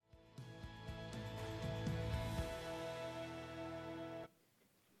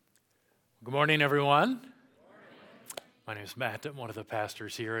Good morning, everyone. My name is Matt. I'm one of the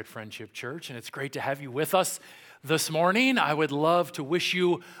pastors here at Friendship Church, and it's great to have you with us this morning. I would love to wish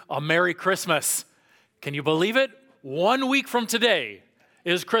you a Merry Christmas. Can you believe it? 1 week from today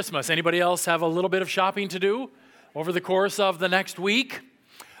is Christmas. Anybody else have a little bit of shopping to do over the course of the next week?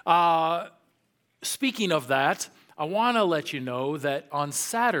 Speaking of that, I want to let you know that on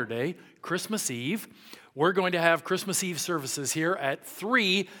Saturday, Christmas Eve, we're going to have Christmas Eve services here at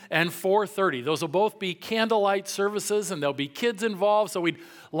 3 and 4:30. Those will both be candlelight services, and there'll be kids involved, so we'd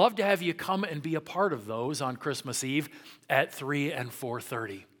love to have you come and be a part of those on Christmas Eve at 3 and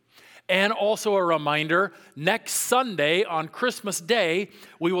 4:30. And also a reminder, next Sunday on Christmas Day,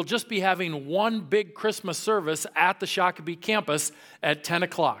 we will just be having one big Christmas service at the Shakopee campus at 10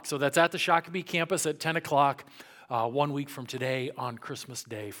 o'clock. So that's at the Shakopee campus at 10 o'clock. 1 week from today on Christmas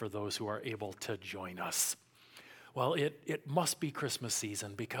Day for those who are able to join us. Well, it must be Christmas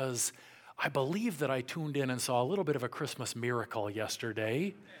season because I believe that I tuned in and saw a little bit of a Christmas miracle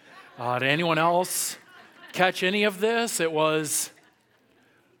yesterday. Did anyone else catch any of this? It was,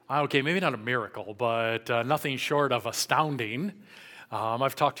 okay, maybe not a miracle, but nothing short of astounding.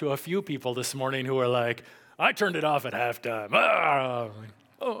 I've talked to a few people this morning who are like, I turned it off at halftime.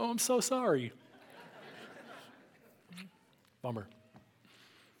 Oh, I'm so sorry. Bummer.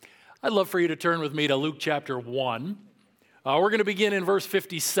 I'd love for you to turn with me to Luke chapter 1. We're going to begin in verse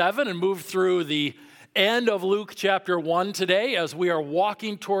 57 and move through the end of Luke chapter 1 today as we are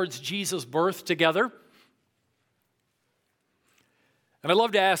walking towards Jesus' birth together. And I'd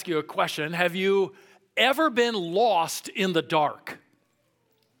love to ask you a question. Have you ever been lost in the dark?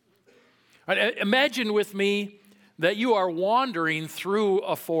 Imagine with me that you are wandering through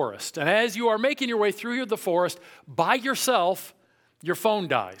a forest. And as you are making your way through the forest by yourself, your phone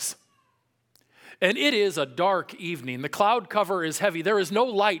dies. And it is a dark evening. The cloud cover is heavy. There is no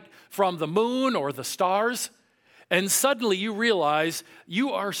light from the moon or the stars. And suddenly you realize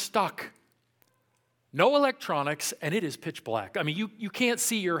you are stuck. No electronics, and it is pitch black. I mean, you can't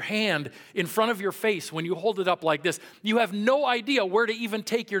see your hand in front of your face when you hold it up like this. You have no idea where to even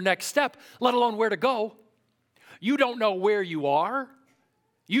take your next step, let alone where to go. You don't know where you are.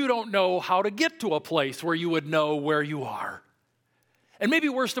 You don't know how to get to a place where you would know where you are. And maybe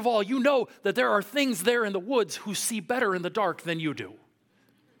worst of all, you know that there are things there in the woods who see better in the dark than you do.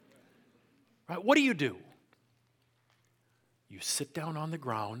 Right? What do? You sit down on the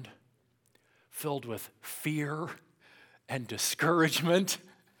ground, filled with fear and discouragement,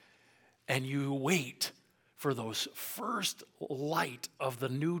 and you wait for those first light of the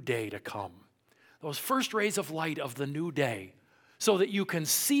new day to come. Those first rays of light of the new day, so that you can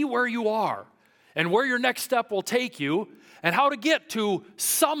see where you are and where your next step will take you and how to get to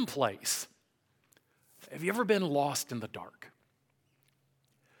some place. Have you ever been lost in the dark?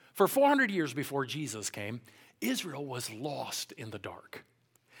 For 400 years before Jesus came, Israel was lost in the dark.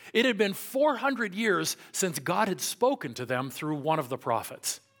 It had been 400 years since God had spoken to them through one of the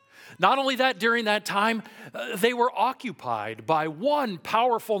prophets. Not only that, during that time, they were occupied by one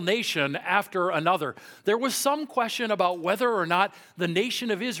powerful nation after another. There was some question about whether or not the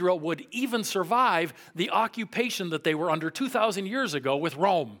nation of Israel would even survive the occupation that they were under 2,000 years ago with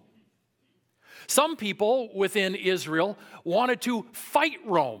Rome. Some people within Israel wanted to fight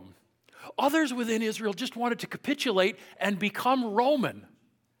Rome. Others within Israel just wanted to capitulate and become Roman.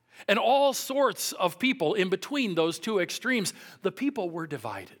 And all sorts of people in between those two extremes, the people were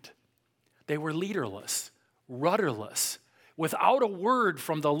divided. They were leaderless, rudderless, without a word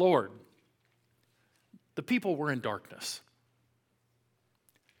from the Lord. The people were in darkness.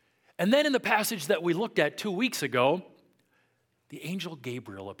 And then in the passage that we looked at 2 weeks ago, the angel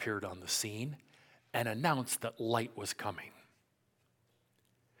Gabriel appeared on the scene and announced that light was coming.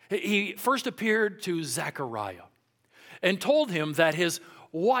 He first appeared to Zechariah and told him that his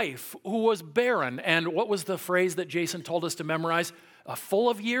wife, who was barren, and what was the phrase that Jason told us to memorize? Full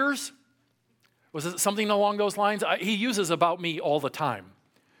of years? Was it something along those lines? He uses about me all the time.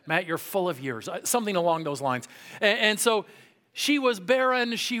 Matt, you're full of years. Something along those lines. And so she was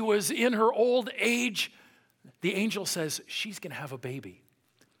barren. She was in her old age. The angel says she's going to have a baby.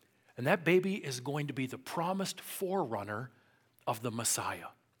 And that baby is going to be the promised forerunner of the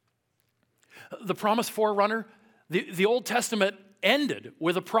Messiah. The promised forerunner, the Old Testament ended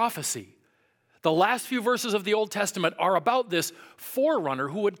with a prophecy. The last few verses of the Old Testament are about this forerunner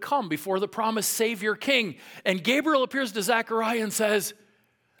who would come before the promised Savior King. And Gabriel appears to Zechariah and says,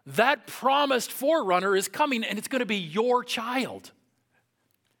 that promised forerunner is coming and it's going to be your child.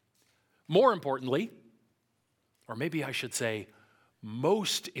 More importantly, or maybe I should say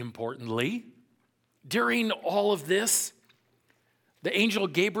most importantly, during all of this, The angel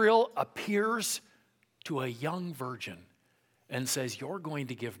Gabriel appears to a young virgin and says, you're going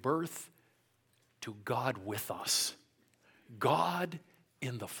to give birth to God with us. God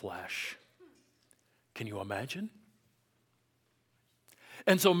in the flesh. Can you imagine?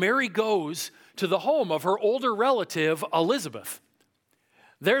 And so Mary goes to the home of her older relative, Elizabeth.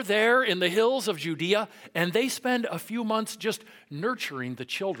 They're there in the hills of Judea, and they spend a few months just nurturing the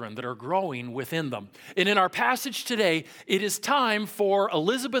children that are growing within them. And in our passage today, it is time for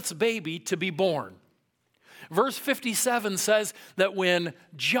Elizabeth's baby to be born. Verse 57 says that when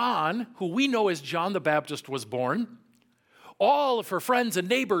John, who we know as John the Baptist, was born, all of her friends and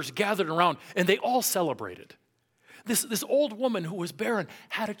neighbors gathered around, and they all celebrated. This old woman who was barren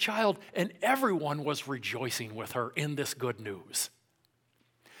had a child, and everyone was rejoicing with her in this good news.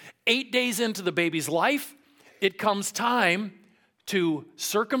 8 days into the baby's life, it comes time to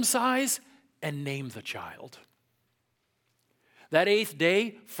circumcise and name the child. That 8th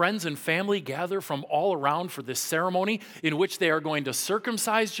day, friends and family gather from all around for this ceremony in which they are going to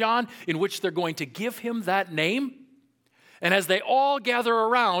circumcise John, in which they're going to give him that name. And as they all gather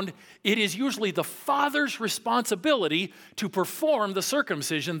around, it is usually the father's responsibility to perform the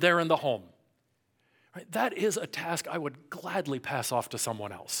circumcision there in the home. Right? That is a task I would gladly pass off to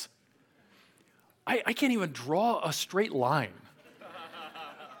someone else. I can't even draw a straight line,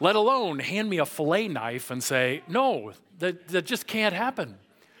 let alone hand me a fillet knife and say, no, that just can't happen.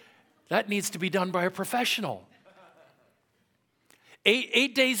 That needs to be done by a professional.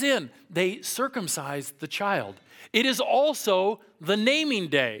 8 days in, they circumcise the child. It is also the naming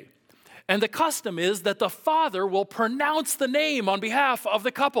day. And the custom is that the father will pronounce the name on behalf of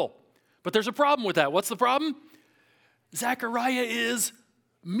the couple. But there's a problem with that. What's the problem? Zechariah is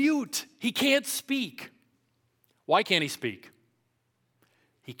mute. He can't speak. Why can't he speak?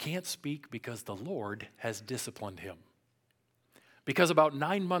 He can't speak because the Lord has disciplined him. Because about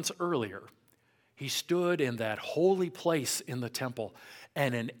 9 months earlier, he stood in that holy place in the temple,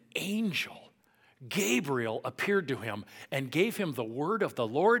 and an angel, Gabriel, appeared to him and gave him the word of the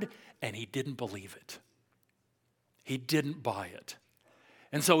Lord, and he didn't believe it. He didn't buy it.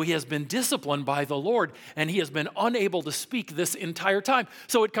 And so he has been disciplined by the Lord, and he has been unable to speak this entire time.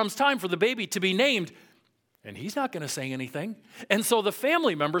 So it comes time for the baby to be named, and he's not going to say anything. And so the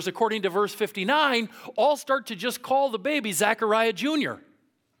family members, according to verse 59, all start to just call the baby Zechariah Jr.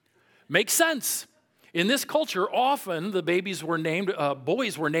 Makes sense. In this culture, often the babies were named,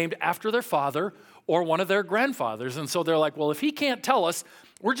 boys were named after their father or one of their grandfathers. And so they're like, well, if he can't tell us,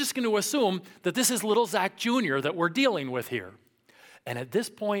 we're just going to assume that this is little Zach Jr. that we're dealing with here. And at this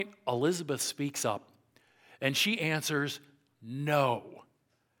point, Elizabeth speaks up, and she answers, no,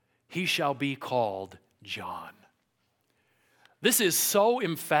 he shall be called John. This is so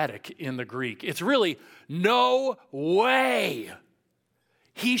emphatic in the Greek. It's really, no way.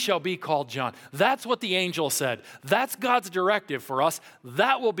 He shall be called John. That's what the angel said. That's God's directive for us.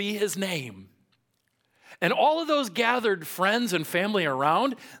 That will be his name. And all of those gathered friends and family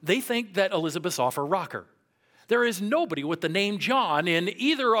around, they think that Elizabeth's off her rocker. There is nobody with the name John in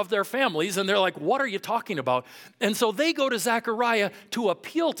either of their families, and they're like, what are you talking about? And so they go to Zechariah to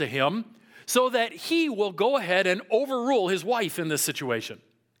appeal to him so that he will go ahead and overrule his wife in this situation.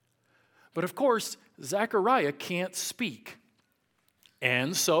 But of course, Zechariah can't speak.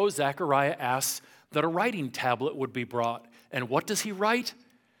 And so Zechariah asks that a writing tablet would be brought. And what does he write?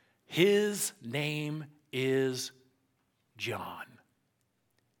 His name is John.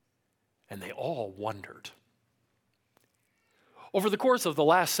 And they all wondered. Over the course of the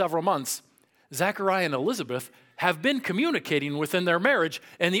last several months, Zechariah and Elizabeth have been communicating within their marriage,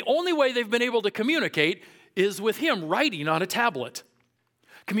 and the only way they've been able to communicate is with him writing on a tablet,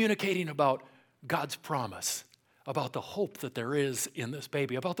 communicating about God's promise, about the hope that there is in this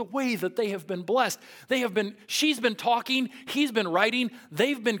baby, about the way that they have been blessed. She's been talking, he's been writing,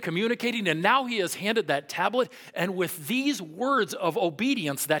 they've been communicating, and now he has handed that tablet, and with these words of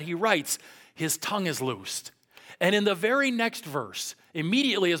obedience that he writes, his tongue is loosed. And in the very next verse,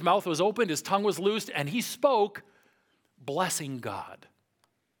 immediately his mouth was opened, his tongue was loosed, and he spoke, blessing God.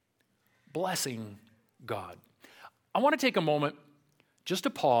 Blessing God. I want to take a moment just to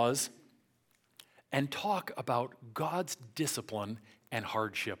pause and talk about God's discipline and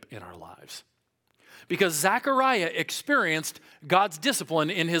hardship in our lives. Because Zechariah experienced God's discipline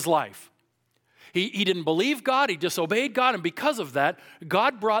in his life. He didn't believe God, he disobeyed God, and because of that,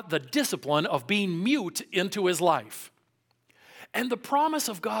 God brought the discipline of being mute into his life. And the promise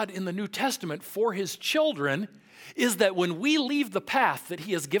of God in the New Testament for his children is that when we leave the path that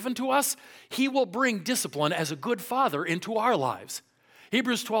he has given to us, he will bring discipline as a good father into our lives.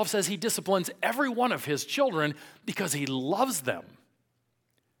 Hebrews 12 says he disciplines every one of his children because he loves them.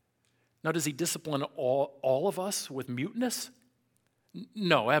 Now, does he discipline all of us with muteness?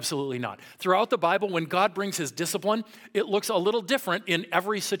 No, absolutely not. Throughout the Bible, when God brings his discipline, it looks a little different in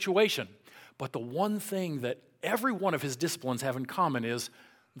every situation. But the one thing that every one of his disciplines have in common is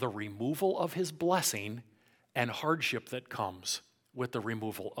the removal of his blessing and hardship that comes with the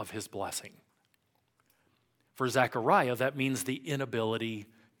removal of his blessing. For Zechariah, that means the inability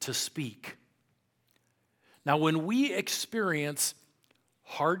to speak. Now, when we experience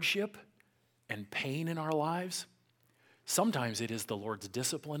hardship and pain in our lives, sometimes it is the Lord's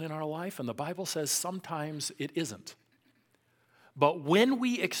discipline in our life, and the Bible says sometimes it isn't. But when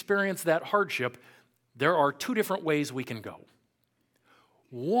we experience that hardship, there are two different ways we can go.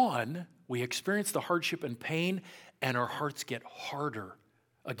 One, we experience the hardship and pain, and our hearts get harder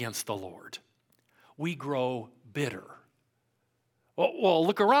against the Lord. We grow bitter. Well,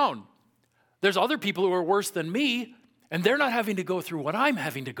 look around. There's other people who are worse than me, and they're not having to go through what I'm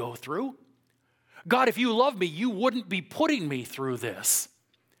having to go through. God, if you love me, you wouldn't be putting me through this.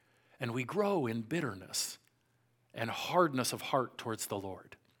 And we grow in bitterness and hardness of heart towards the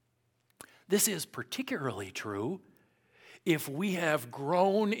Lord. This is particularly true if we have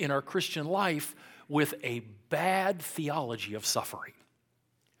grown in our Christian life with a bad theology of suffering.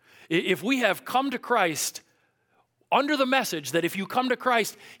 If we have come to Christ under the message that if you come to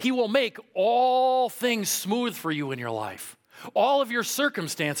Christ, he will make all things smooth for you in your life. All of your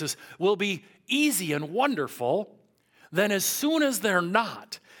circumstances will be easy and wonderful. Then as soon as they're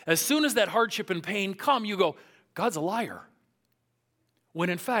not, as soon as that hardship and pain come, you go, God's a liar. When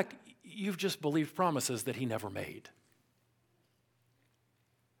in fact, you've just believed promises that he never made.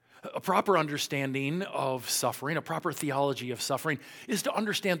 A proper understanding of suffering, a proper theology of suffering, is to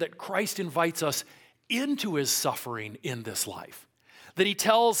understand that Christ invites us into his suffering in this life. That he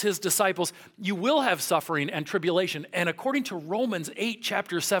tells his disciples, you will have suffering and tribulation. And according to Romans 8,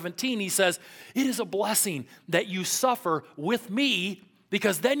 chapter 17, he says, it is a blessing that you suffer with me,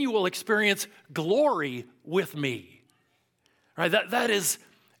 because then you will experience glory with me. Right? That is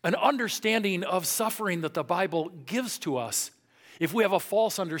an understanding of suffering that the Bible gives to us. If we have a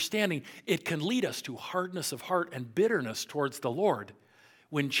false understanding, it can lead us to hardness of heart and bitterness towards the Lord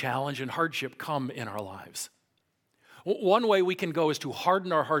when challenge and hardship come in our lives. One way we can go is to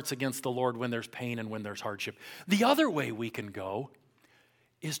harden our hearts against the Lord when there's pain and when there's hardship. The other way we can go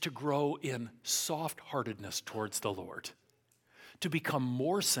is to grow in soft-heartedness towards the Lord, to become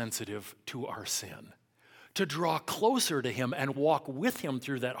more sensitive to our sin, to draw closer to him and walk with him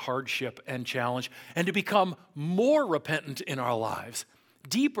through that hardship and challenge, and to become more repentant in our lives,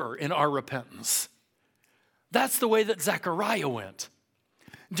 deeper in our repentance. That's the way that Zechariah went.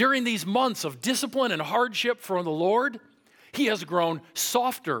 During these months of discipline and hardship from the Lord, he has grown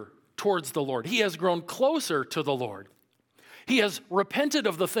softer towards the Lord. He has grown closer to the Lord. He has repented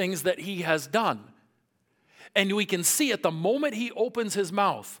of the things that he has done. And we can see it the moment he opens his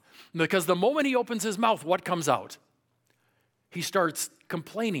mouth. Because the moment he opens his mouth, what comes out? He starts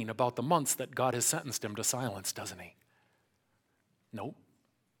complaining about the months that God has sentenced him to silence, doesn't he? Nope.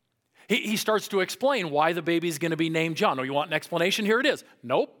 He starts to explain why the baby's going to be named John. Oh, you want an explanation? Here it is.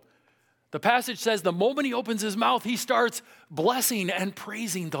 Nope. The passage says the moment he opens his mouth, he starts blessing and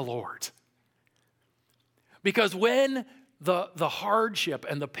praising the Lord. Because when the hardship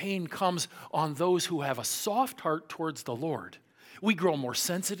and the pain comes on those who have a soft heart towards the Lord, we grow more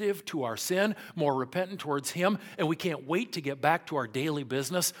sensitive to our sin, more repentant towards him, and we can't wait to get back to our daily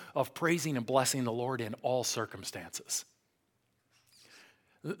business of praising and blessing the Lord in all circumstances.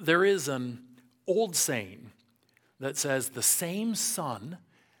 There is an old saying that says, the same sun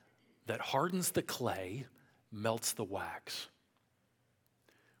that hardens the clay melts the wax.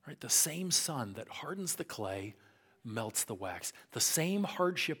 Right? The same sun that hardens the clay melts the wax. The same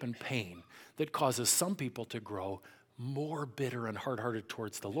hardship and pain that causes some people to grow more bitter and hard-hearted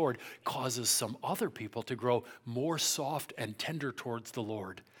towards the Lord causes some other people to grow more soft and tender towards the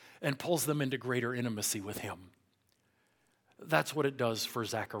Lord and pulls them into greater intimacy with him. That's what it does for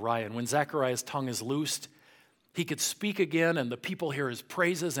Zechariah. And when Zechariah's tongue is loosed, he could speak again, and the people hear his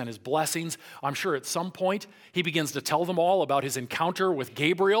praises and his blessings. I'm sure at some point he begins to tell them all about his encounter with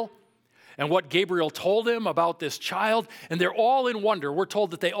Gabriel and what Gabriel told him about this child. And they're all in wonder. We're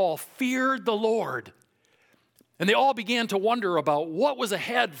told that they all feared the Lord. And they all began to wonder about what was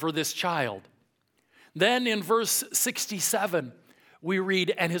ahead for this child. Then in verse 67, we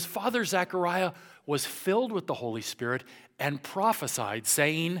read, and his father Zechariah was filled with the Holy Spirit and prophesied,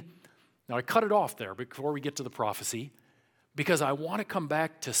 saying, now I cut it off there before we get to the prophecy, because I want to come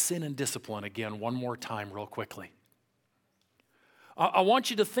back to sin and discipline again one more time real quickly. I want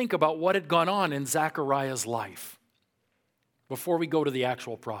you to think about what had gone on in Zechariah's life before we go to the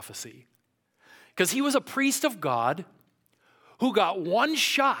actual prophecy. because he was a priest of God who got one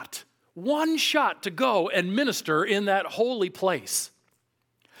shot to go and minister in that holy place.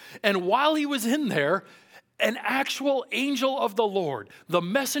 And while he was in there, an actual angel of the Lord, the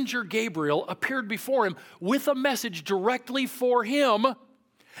messenger Gabriel, appeared before him with a message directly for him.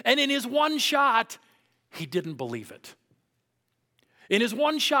 And in his one shot, he didn't believe it. In his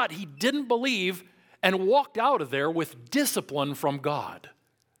one shot, he didn't believe and walked out of there with discipline from God.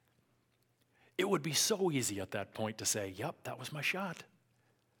 It would be so easy at that point to say, yep, that was my shot.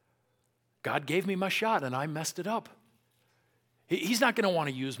 God gave me my shot and I messed it up. He's not going to want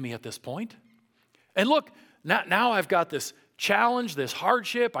to use me at this point. And look, now I've got this challenge, this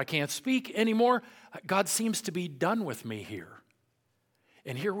hardship. I can't speak anymore. God seems to be done with me here.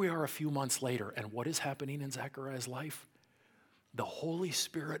 And here we are a few months later, and what is happening in Zechariah's life? The Holy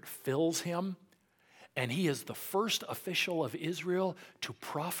Spirit fills him, and he is the first official of Israel to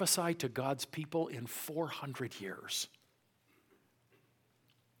prophesy to God's people in 400 years.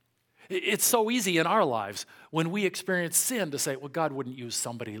 It's so easy in our lives when we experience sin to say, well, God wouldn't use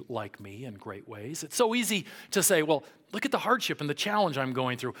somebody like me in great ways. It's so easy to say, well, look at the hardship and the challenge I'm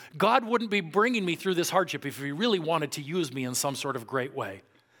going through. God wouldn't be bringing me through this hardship if he really wanted to use me in some sort of great way.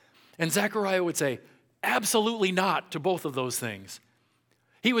 And Zechariah would say, absolutely not to both of those things.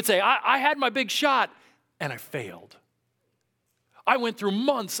 He would say, I had my big shot and I failed. I went through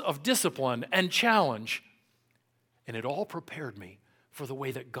months of discipline and challenge, and it all prepared me for the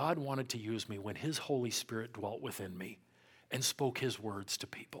way that God wanted to use me when his Holy Spirit dwelt within me and spoke his words to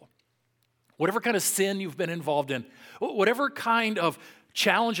people. Whatever kind of sin you've been involved in, whatever kind of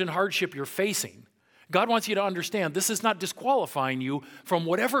challenge and hardship you're facing, God wants you to understand this is not disqualifying you from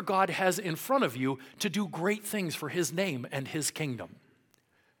whatever God has in front of you to do great things for his name and his kingdom.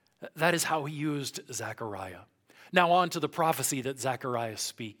 That is how he used Zechariah. Now on to the prophecy that Zechariah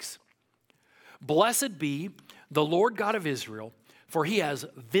speaks. Blessed be the Lord God of Israel, for he has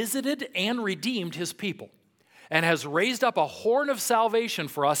visited and redeemed his people, and has raised up a horn of salvation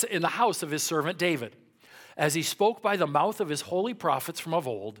for us in the house of his servant David, as he spoke by the mouth of his holy prophets from of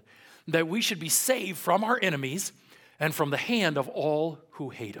old, that we should be saved from our enemies and from the hand of all who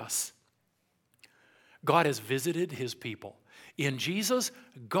hate us. God has visited his people. In Jesus,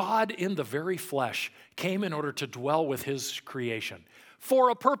 God in the very flesh came in order to dwell with his creation. For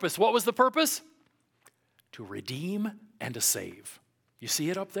a purpose. What was the purpose? To redeem and to save. You see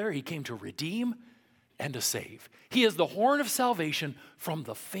it up there? He came to redeem and to save. He is the horn of salvation from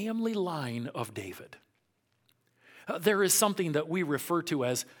the family line of David. There is something that we refer to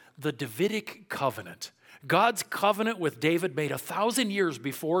as the Davidic covenant. God's covenant with David made 1,000 years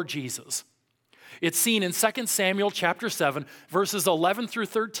before Jesus. It's seen in 2 Samuel chapter 7, verses 11 through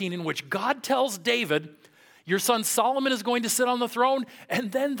 13, in which God tells David, your son Solomon is going to sit on the throne,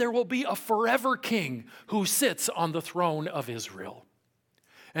 and then there will be a forever king who sits on the throne of Israel.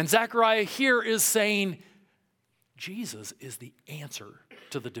 And Zechariah here is saying, Jesus is the answer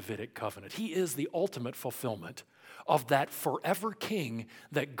to the Davidic covenant. He is the ultimate fulfillment of that forever king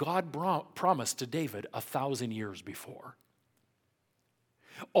that God promised to David 1,000 years before.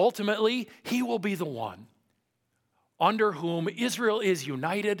 Ultimately, he will be the one under whom Israel is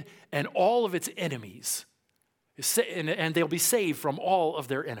united and all of its enemies, and they'll be saved from all of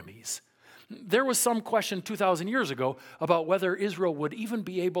their enemies. There was some question 2,000 years ago about whether Israel would even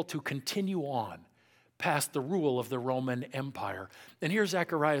be able to continue on past the rule of the Roman Empire. And here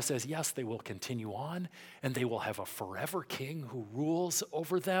Zechariah says, yes, they will continue on, and they will have a forever king who rules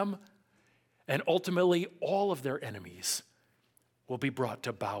over them, and ultimately all of their enemies will be brought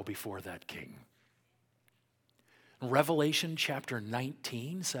to bow before that king. Revelation chapter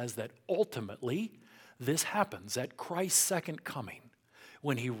 19 says that ultimately this happens at Christ's second coming,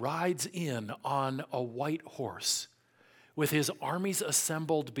 when he rides in on a white horse with his armies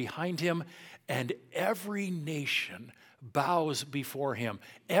assembled behind him, and every nation bows before him.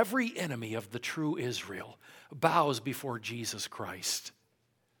 Every enemy of the true Israel bows before Jesus Christ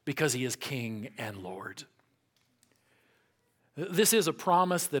because he is King and Lord. This is a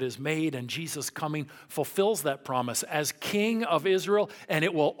promise that is made, and Jesus coming fulfills that promise as King of Israel, and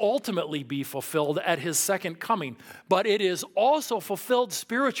it will ultimately be fulfilled at his second coming. But it is also fulfilled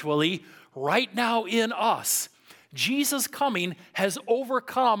spiritually right now in us. Jesus' coming has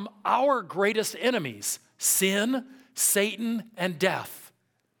overcome our greatest enemies, sin, Satan, and death.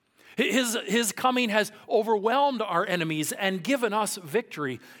 His coming has overwhelmed our enemies and given us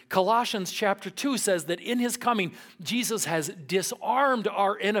victory. Colossians chapter 2 says that in his coming, Jesus has disarmed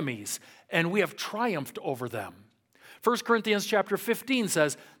our enemies and we have triumphed over them. 1 Corinthians chapter 15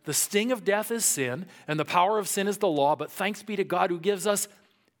 says, the sting of death is sin and the power of sin is the law, but thanks be to God who gives us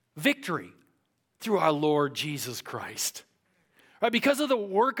victory through our Lord Jesus Christ. Right? Because of the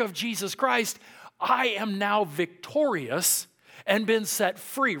work of Jesus Christ, I am now victorious and been set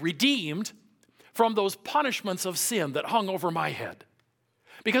free, redeemed from those punishments of sin that hung over my head.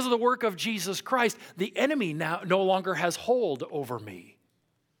 Because of the work of Jesus Christ, the enemy now no longer has hold over me.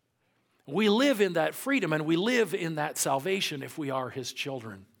 We live in that freedom and we live in that salvation if we are his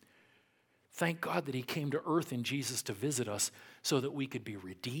children. Thank God that he came to earth in Jesus to visit us so that we could be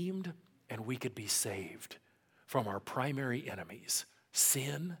redeemed and we could be saved from our primary enemies,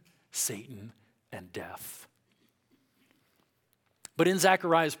 sin, Satan, and death. But in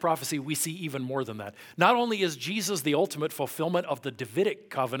Zechariah's prophecy, we see even more than that. Not only is Jesus the ultimate fulfillment of the Davidic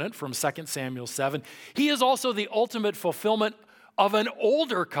covenant from 2 Samuel 7, he is also the ultimate fulfillment of an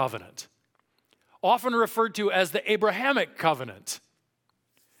older covenant, often referred to as the Abrahamic covenant.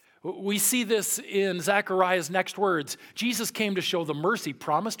 We see this in Zechariah's next words. Jesus came to show the mercy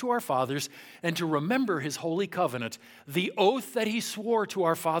promised to our fathers and to remember his holy covenant, the oath that he swore to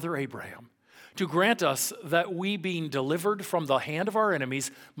our father Abraham, to grant us that we, being delivered from the hand of our enemies,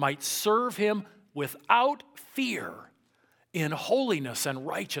 might serve him without fear in holiness and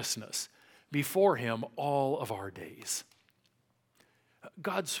righteousness before him all of our days.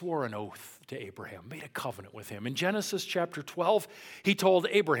 God swore an oath to Abraham, made a covenant with him. In Genesis chapter 12, he told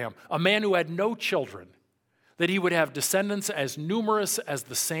Abraham, a man who had no children, that he would have descendants as numerous as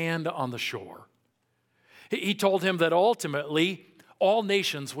the sand on the shore. He told him that ultimately all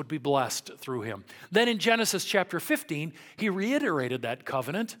nations would be blessed through him. Then in Genesis chapter 15, he reiterated that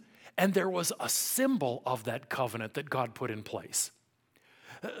covenant, and there was a symbol of that covenant that God put in place.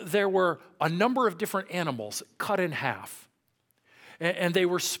 There were a number of different animals cut in half, and they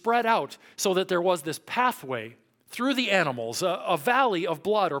were spread out so that there was this pathway through the animals, a valley of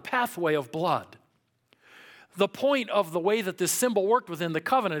blood or pathway of blood. The point of the way that this symbol worked within the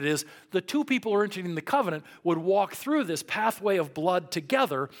covenant is the two people who are entering the covenant would walk through this pathway of blood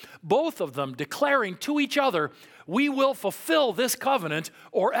together, both of them declaring to each other, we will fulfill this covenant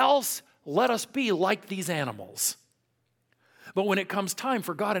or else let us be like these animals. But when it comes time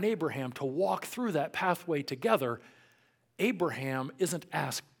for God and Abraham to walk through that pathway together, Abraham isn't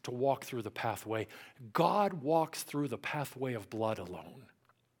asked to walk through the pathway. God walks through the pathway of blood alone.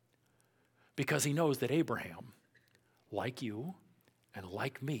 Because he knows that Abraham, like you and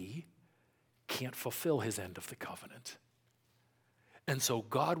like me, can't fulfill his end of the covenant. And so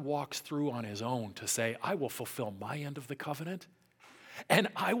God walks through on his own to say, I will fulfill my end of the covenant, and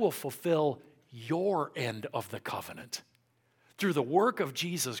I will fulfill your end of the covenant. Through the work of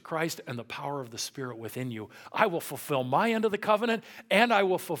Jesus Christ and the power of the Spirit within you, I will fulfill my end of the covenant and I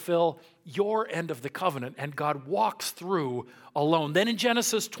will fulfill your end of the covenant. And God walks through alone. Then in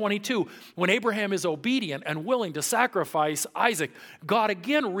Genesis 22, when Abraham is obedient and willing to sacrifice Isaac, God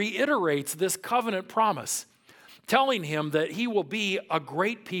again reiterates this covenant promise, telling him that he will be a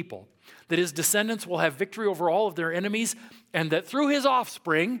great people, that his descendants will have victory over all of their enemies, and that through his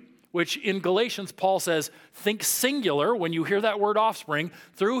offspring, which in Galatians, Paul says, think singular when you hear that word offspring.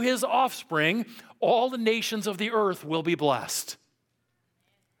 Through his offspring, all the nations of the earth will be blessed.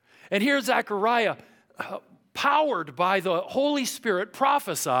 And here Zechariah, powered by the Holy Spirit,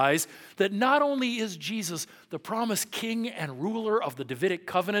 prophesies that not only is Jesus the promised king and ruler of the Davidic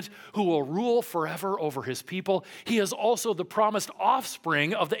covenant who will rule forever over his people, he is also the promised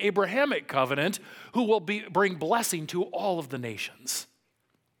offspring of the Abrahamic covenant who will bring blessing to all of the nations.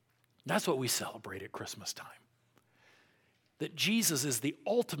 That's what we celebrate at Christmas time. That Jesus is the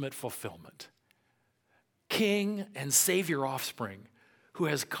ultimate fulfillment, King and Savior offspring who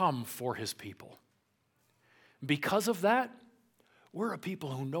has come for his people. Because of that, we're a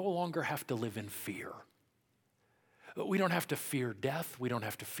people who no longer have to live in fear. We don't have to fear death. We don't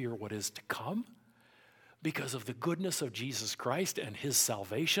have to fear what is to come. Because of the goodness of Jesus Christ and his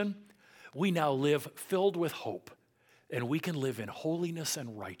salvation, we now live filled with hope. And we can live in holiness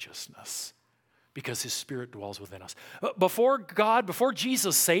and righteousness because his Spirit dwells within us. Before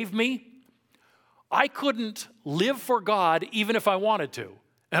Jesus saved me, I couldn't live for God even if I wanted to.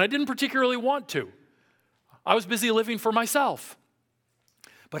 And I didn't particularly want to. I was busy living for myself.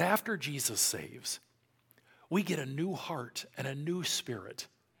 But after Jesus saves, we get a new heart and a new spirit,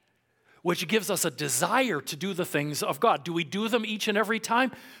 which gives us a desire to do the things of God. Do we do them each and every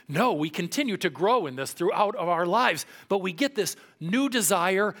time? No, we continue to grow in this throughout our lives, but we get this new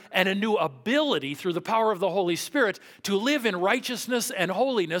desire and a new ability through the power of the Holy Spirit to live in righteousness and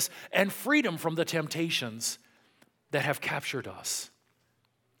holiness and freedom from the temptations that have captured us.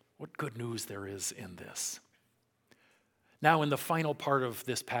 What good news there is in this. Now, in the final part of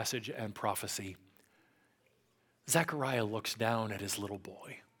this passage and prophecy, Zechariah looks down at his little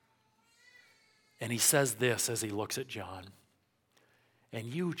boy. And he says this as he looks at John. And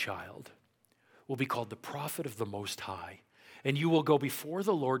you, child, will be called the prophet of the Most High. And you will go before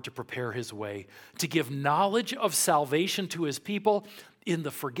the Lord to prepare his way, to give knowledge of salvation to his people in the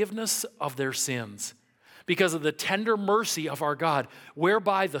forgiveness of their sins, because of the tender mercy of our God,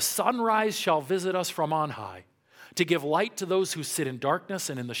 whereby the sunrise shall visit us from on high, to give light to those who sit in darkness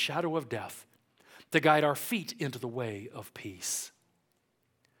and in the shadow of death, to guide our feet into the way of peace.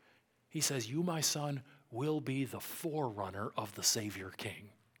 He says, you, my son, will be the forerunner of the Savior King.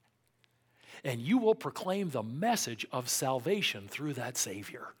 And you will proclaim the message of salvation through that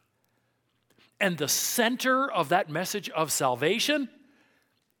Savior. And the center of that message of salvation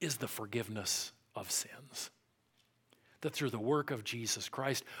is the forgiveness of sins. That through the work of Jesus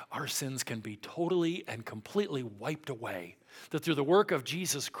Christ, our sins can be totally and completely wiped away. That through the work of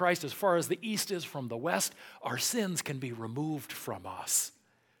Jesus Christ, as far as the east is from the west, our sins can be removed from us.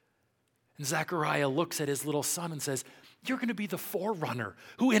 And Zechariah looks at his little son and says, you're going to be the forerunner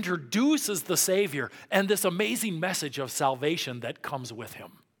who introduces the Savior and this amazing message of salvation that comes with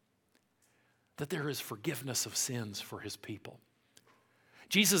him. That there is forgiveness of sins for his people.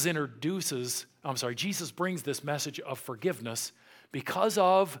 Jesus brings this message of forgiveness because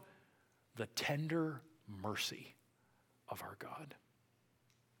of the tender mercy of our God.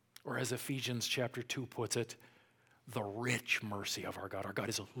 Or as Ephesians chapter 2 puts it, the rich mercy of our God. Our God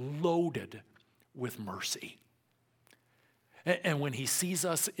is loaded with mercy. And when he sees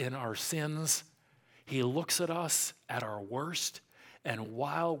us in our sins, he looks at us at our worst, and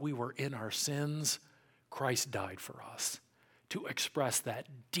while we were in our sins, Christ died for us to express that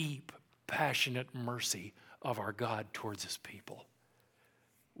deep, passionate mercy of our God towards his people.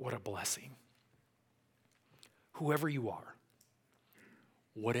 What a blessing. Whoever you are,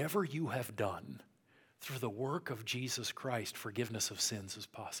 whatever you have done, through the work of Jesus Christ, forgiveness of sins is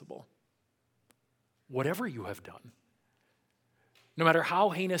possible. Whatever you have done, no matter how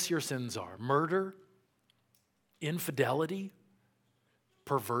heinous your sins are, murder, infidelity,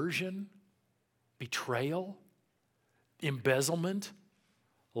 perversion, betrayal, embezzlement,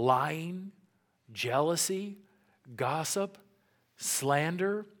 lying, jealousy, gossip,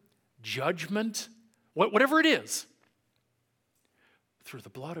 slander, judgment, whatever it is, through the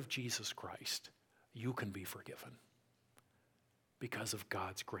blood of Jesus Christ, you can be forgiven because of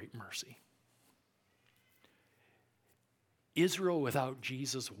God's great mercy. Israel without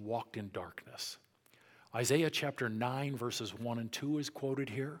Jesus walked in darkness. Isaiah chapter 9 verses 1 and 2 is quoted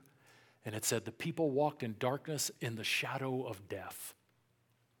here, and it said, the people walked in darkness in the shadow of death.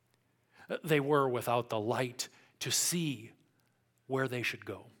 They were without the light to see where they should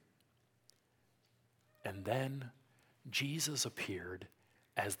go. And then Jesus appeared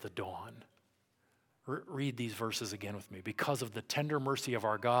as the dawn. Read these verses again with me. Because of the tender mercy of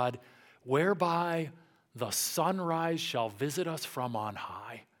our God, whereby the sunrise shall visit us from on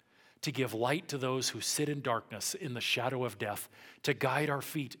high, to give light to those who sit in darkness in the shadow of death, to guide our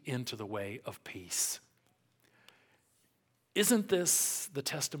feet into the way of peace. Isn't this the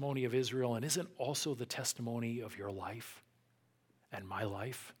testimony of Israel, and isn't also the testimony of your life and my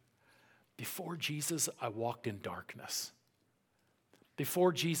life? Before Jesus, I walked in darkness.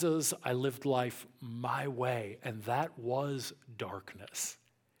 Before Jesus, I lived life my way, and that was darkness.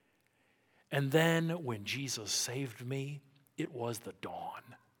 And then when Jesus saved me, it was the dawn.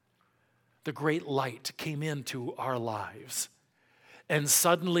 The great light came into our lives. And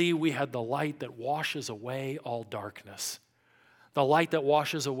suddenly we had the light that washes away all darkness. The light that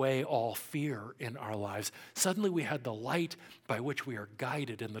washes away all fear in our lives. Suddenly we had the light by which we are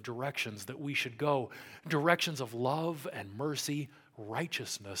guided in the directions that we should go. Directions of love and mercy,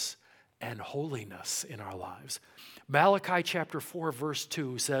 righteousness and holiness in our lives. Malachi chapter 4 verse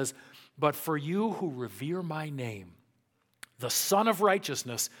 2 says, but for you who revere my name, the Son of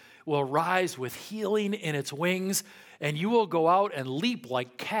Righteousness will rise with healing in its wings, and you will go out and leap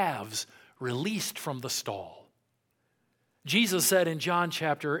like calves released from the stall. Jesus said in John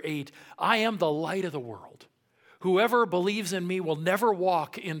chapter 8, I am the light of the world. Whoever believes in me will never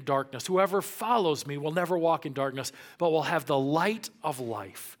walk in darkness. Whoever follows me will never walk in darkness, but will have the light of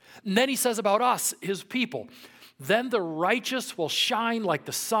life. And then he says about us, his people, then the righteous will shine like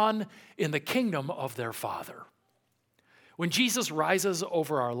the sun in the kingdom of their Father. When Jesus rises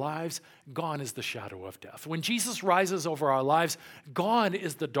over our lives, gone is the shadow of death. When Jesus rises over our lives, gone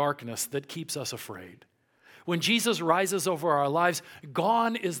is the darkness that keeps us afraid. When Jesus rises over our lives,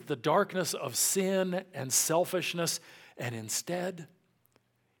 gone is the darkness of sin and selfishness, and instead,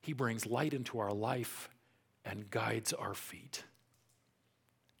 he brings light into our life and guides our feet.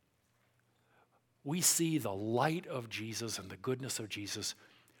 We see the light of Jesus and the goodness of Jesus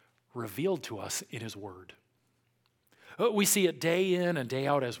revealed to us in his word. We see it day in and day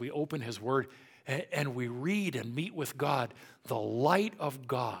out as we open his word and we read and meet with God. The light of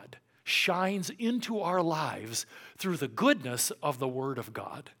God shines into our lives through the goodness of the word of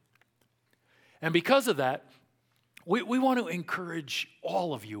God. And because of that, we want to encourage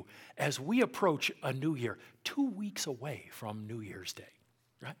all of you as we approach a new year, 2 weeks away from New Year's Day,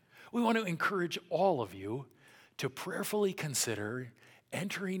 right? We want to encourage all of you to prayerfully consider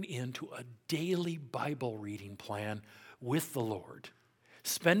entering into a daily Bible reading plan with the Lord,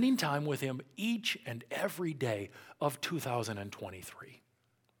 spending time with him each and every day of 2023.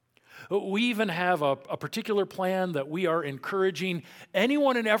 We even have a particular plan that we are encouraging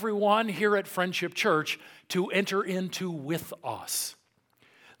anyone and everyone here at Friendship Church to enter into with us.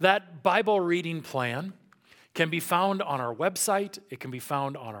 That Bible reading plan can be found on our website. It can be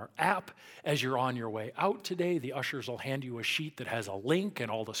found on our app. As you're on your way out today, the ushers will hand you a sheet that has a link and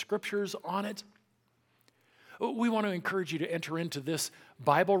all the scriptures on it. We want to encourage you to enter into this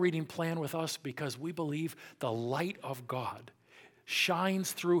Bible reading plan with us because we believe the light of God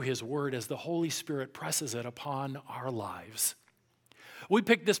shines through his word as the Holy Spirit presses it upon our lives. We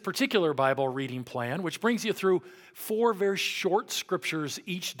picked this particular Bible reading plan, which brings you through 4 very short scriptures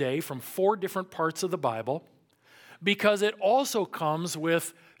each day from 4 different parts of the Bible, because it also comes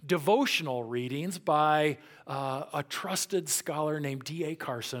with devotional readings by a trusted scholar named D.A.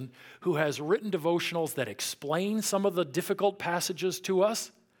 Carson, who has written devotionals that explain some of the difficult passages to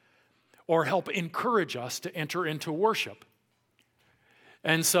us or help encourage us to enter into worship.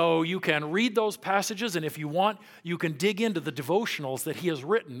 And so you can read those passages, and if you want, you can dig into the devotionals that he has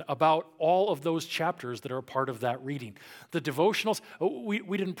written about all of those chapters that are a part of that reading. The devotionals,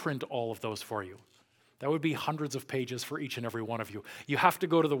 we didn't print all of those for you. That would be hundreds of pages for each and every one of you. You have to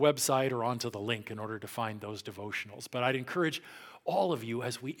go to the website or onto the link in order to find those devotionals. But I'd encourage all of you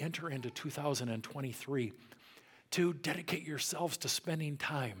as we enter into 2023 to dedicate yourselves to spending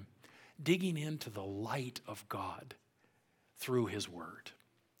time digging into the light of God through his word,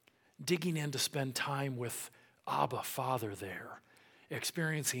 digging in to spend time with Abba, Father there,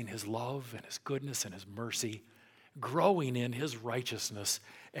 experiencing his love and his goodness and his mercy, growing in his righteousness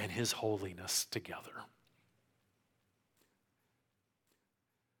and his holiness together.